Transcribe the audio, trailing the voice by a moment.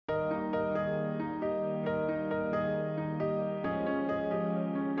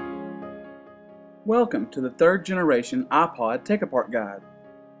Welcome to the third generation iPod take-apart guide.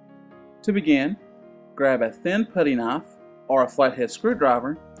 To begin, grab a thin putty knife or a flathead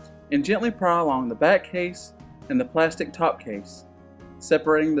screwdriver and gently pry along the back case and the plastic top case,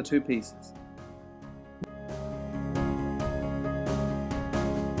 separating the two pieces.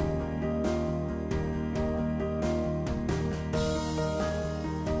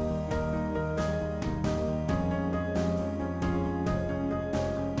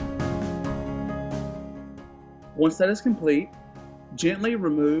 Once that is complete, gently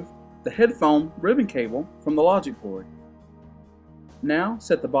remove the headphone ribbon cable from the logic board. Now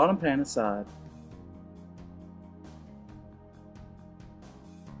set the bottom pan aside.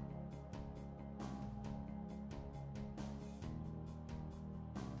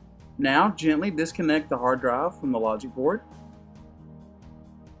 Now gently disconnect the hard drive from the logic board.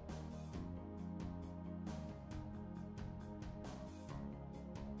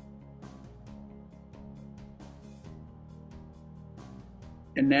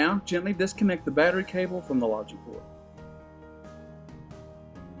 And now gently disconnect the battery cable from the logic board.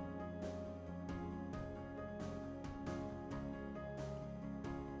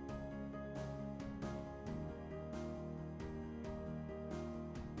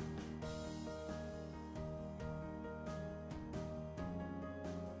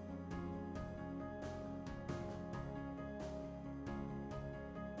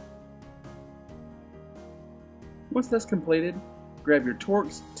 Once that's completed, grab your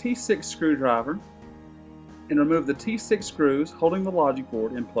Torx T6 screwdriver and remove the T6 screws holding the logic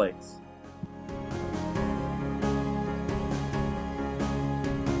board in place.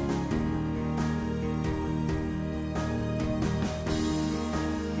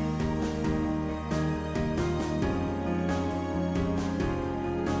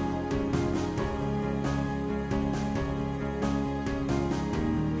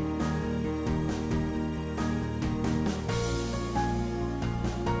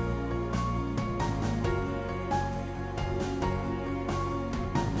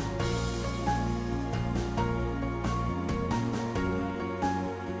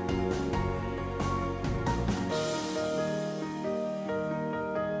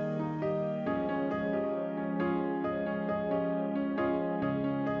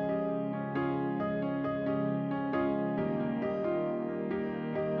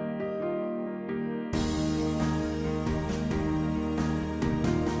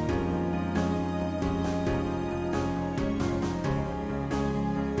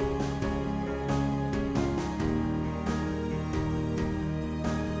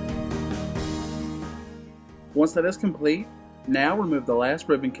 Once that is complete, now remove the last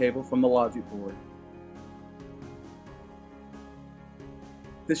ribbon cable from the logic board.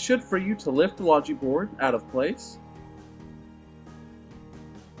 This should free you to lift the logic board out of place.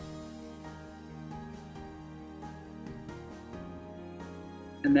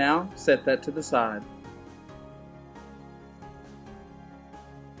 And now set that to the side.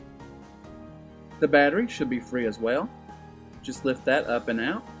 The battery should be free as well. Just lift that up and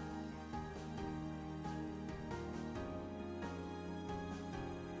out.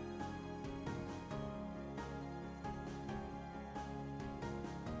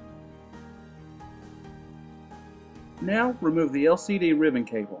 Now remove the LCD ribbon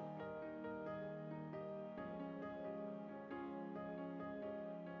cable.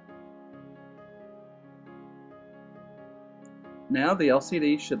 Now the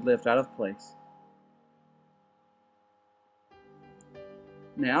LCD should lift out of place.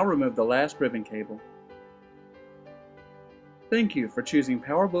 Now remove the last ribbon cable. Thank you for choosing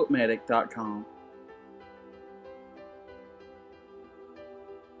PowerBookMedic.com.